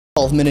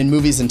involvement in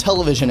movies and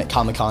television at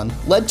Comic-Con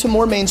led to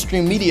more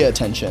mainstream media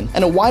attention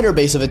and a wider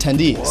base of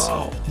attendees.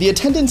 Whoa. The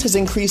attendance has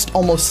increased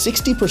almost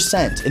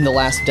 60% in the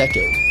last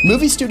decade.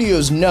 Movie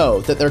studios know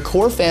that their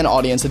core fan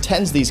audience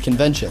attends these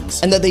conventions,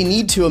 and that they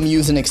need to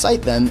amuse and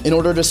excite them in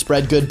order to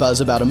spread good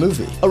buzz about a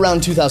movie.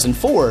 Around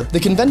 2004, the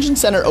convention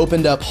center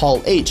opened up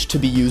Hall H to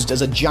be used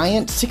as a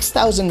giant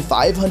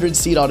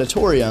 6,500-seat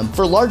auditorium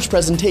for large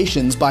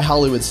presentations by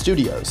Hollywood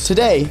studios.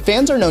 Today,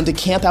 fans are known to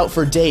camp out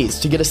for days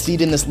to get a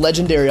seat in this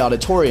legendary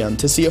auditorium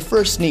to see a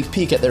first sneak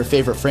peek at their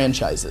favorite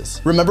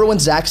franchises. Remember when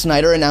Zack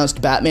Snyder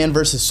announced Batman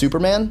vs.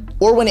 Superman?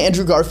 Or when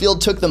Andrew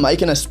Garfield took the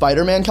mic in a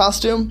Spider-Man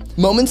costume?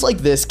 Moments like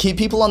this keep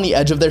people on the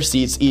edge of their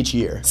seats each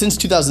year. Since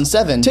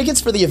 2007, tickets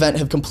for the event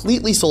have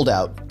completely sold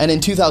out, and in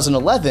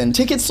 2011,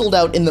 tickets sold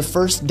out in the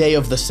first day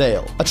of the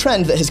sale, a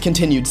trend that has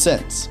continued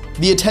since.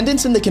 The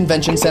attendance in the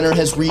convention center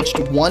has reached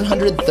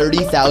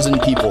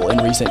 130,000 people in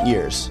recent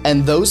years,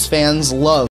 and those fans love